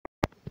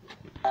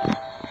I,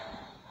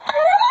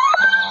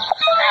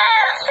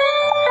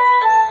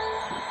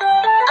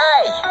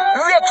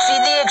 Rexy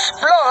the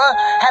Explorer,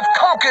 have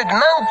conquered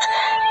Mount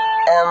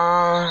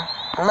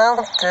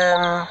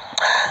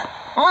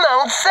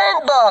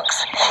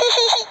Sandbox.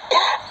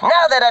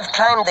 Now that I've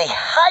climbed the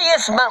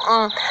highest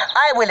mountain,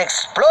 I will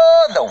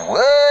explore the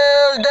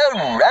world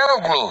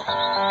around me.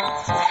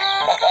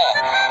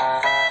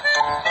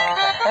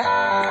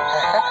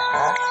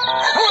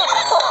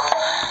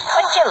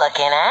 What you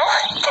looking at?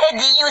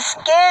 Teddy, you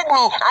scared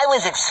me. I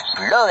was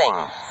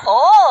exploring.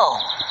 Oh,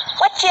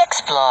 what you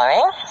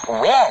exploring?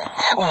 Well,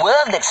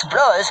 world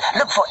explorers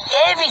look for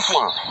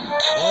everything.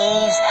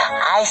 Caves,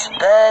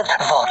 icebergs,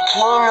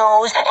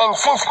 volcanoes, and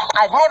since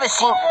I've never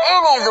seen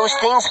any of those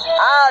things,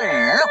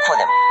 I'll look for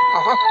them.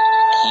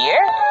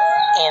 Here?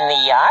 In the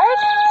yard?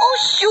 Oh,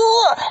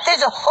 sure.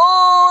 There's a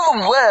whole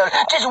world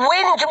just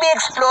waiting to be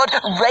explored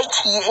right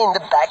here in the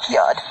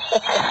backyard.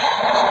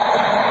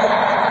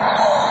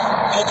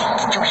 Teddy,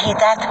 did you hear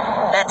that?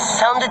 That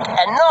sounded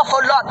an awful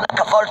lot like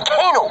a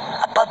volcano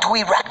about to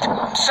erupt.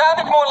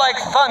 Sounded more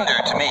like thunder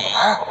to me.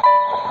 Huh?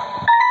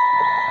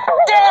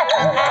 There!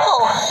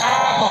 Oh.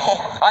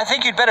 I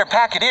think you'd better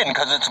pack it in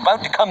because it's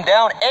about to come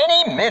down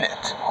any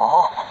minute.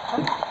 Oh.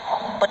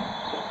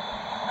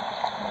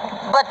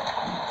 But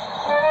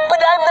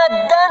I'm not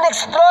done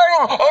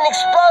exploring, and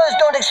explorers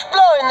don't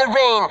explore in the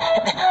rain.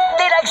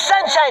 They like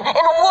sunshine and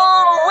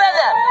warm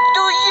weather.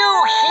 Do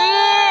you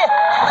hear?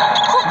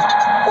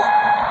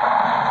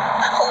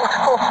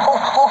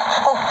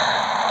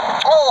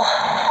 Oh,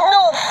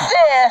 no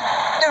fair.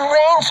 The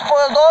rain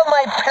spoiled all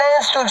my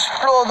plans to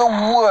explore the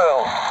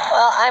world.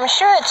 Well, I'm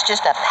sure it's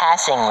just a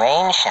passing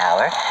rain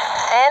shower.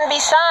 And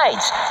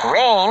besides,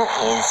 rain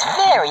is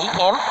very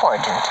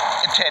important.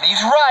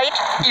 Teddy's right.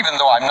 Even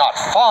though I'm not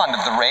fond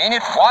of the rain, it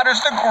waters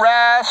the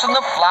grass and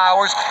the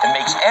flowers and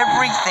makes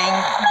everything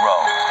grow.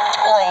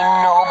 I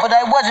know, but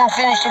I wasn't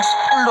finished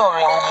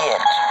exploring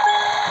yet.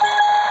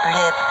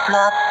 Blip,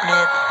 plop,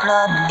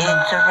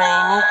 it's a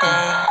rainy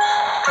day.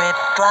 Drip,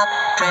 drop,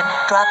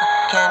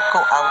 can't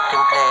go out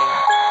and play.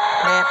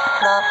 Blip,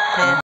 plop,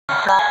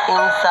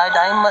 inside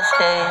I must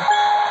stay.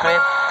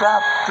 Drip,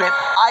 drop,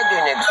 I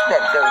didn't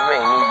expect a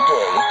rainy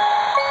day.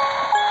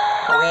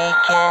 We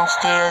can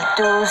still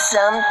do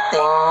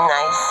something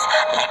nice,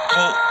 like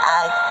play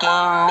a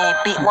game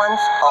maybe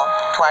once or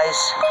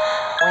twice.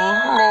 We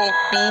may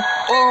be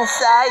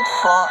inside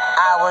for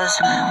hours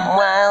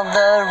while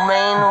the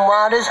rain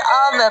waters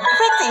all the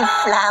pretty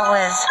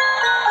flowers.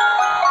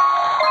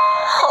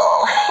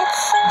 Oh,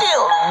 it's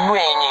still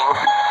raining.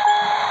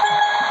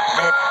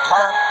 Blip,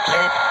 plop,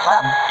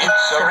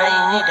 it's a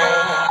rainy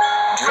day.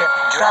 Drip,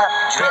 drop,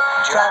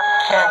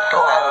 can't go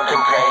out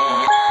and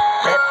play.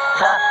 Blip,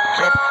 plop,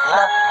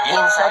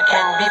 inside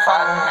can be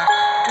fun.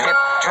 Drip,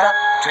 drop,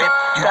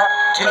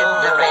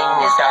 till the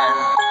rain is done.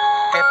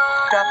 Drip,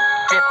 drop,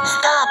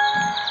 stop.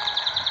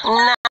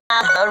 Now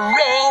the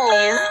rain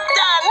is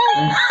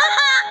done.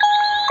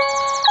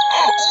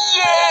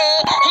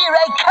 Yay! Here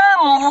I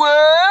come,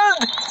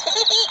 world!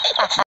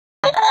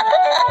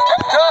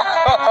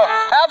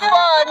 Have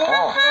fun!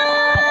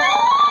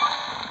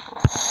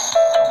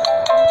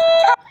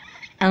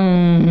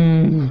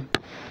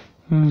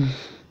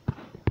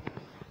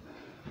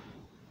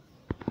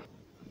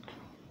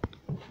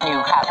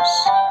 New house.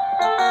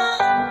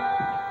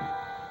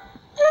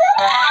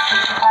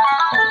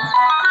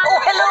 Oh,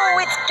 hello,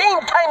 it's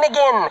game time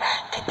again.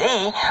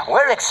 Today,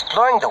 we're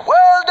exploring the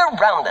world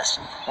around us.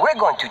 We're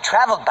going to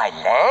travel by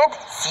land,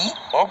 sea,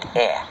 and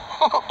air.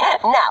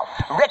 Now,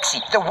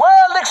 Rexy, the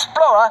world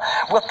explorer,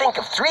 will think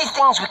of 3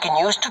 things we can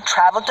use to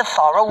travel to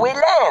faraway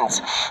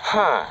lands.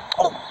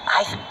 Oh,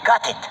 I've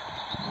got it.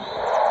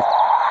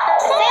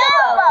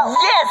 Sailboat!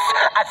 Yes,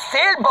 a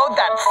sailboat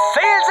that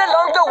sails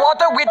along the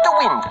water with the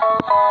wind.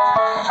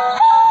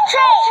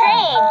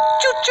 Train!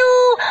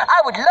 Choo-choo! I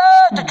would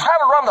love to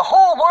travel around the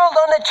whole world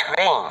on a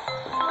train.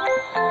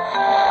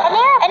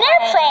 An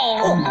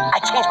airplane! Oh, I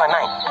changed my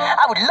mind.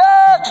 I would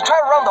love to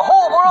travel around the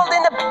whole world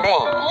in a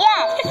plane.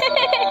 Yes!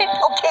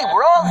 Okay,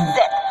 we're all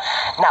set.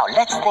 Now,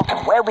 let's think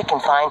of where we can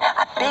find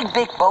a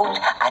big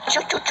boat, a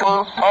choo-choo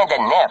train, and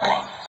an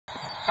airplane.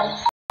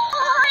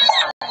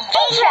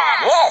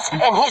 Tracks! Yes,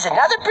 and here's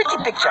another pretty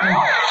picture.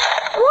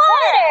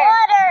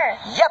 Water!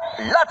 Yep,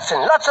 lots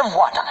and lots of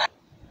water.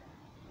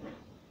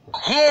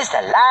 Here's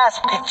the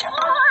last picture.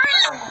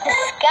 The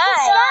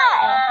sky!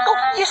 Oh,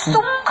 you're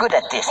so good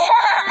at this.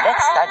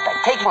 Let's start by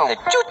taking the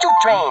choo-choo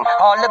train.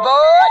 All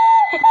aboard!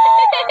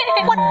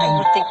 What do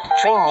you think the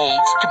train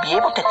needs to be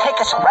able to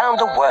take us around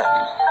the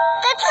world?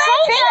 The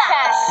train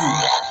tracks!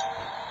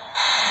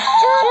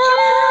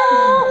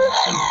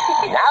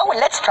 Now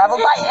let's travel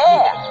by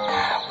air.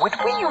 Would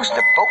we use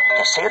the boat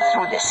to sail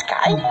through the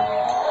sky? No.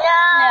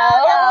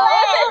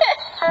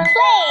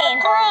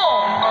 Plane!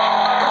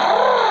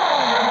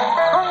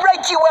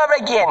 Right you are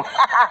again.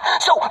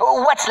 So,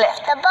 what's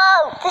left? The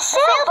boat! The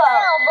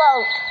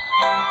sailboat!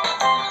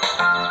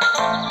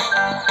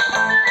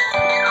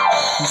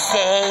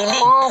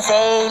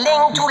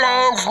 Sailing to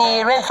lands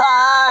near and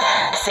far.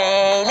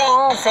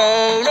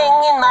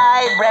 Sailing in my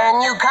buy a brand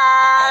new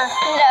car?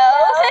 No.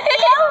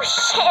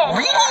 Ocean.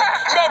 Really?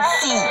 Let's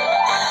see.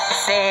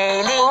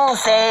 Sailing,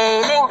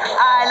 sailing,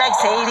 I like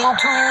sailing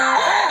too.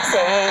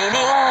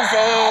 Sailing,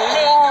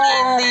 sailing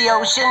in the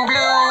ocean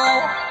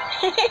blue.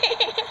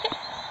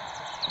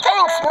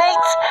 Thanks,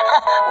 mates.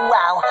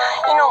 Wow,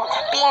 you know,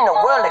 being a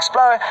world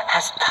explorer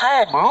has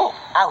tired me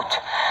out.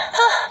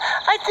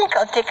 I think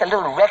I'll take a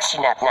little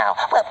Rexy nap now.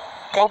 Well,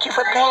 thank you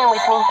for playing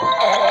with me.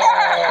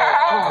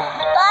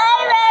 Bye.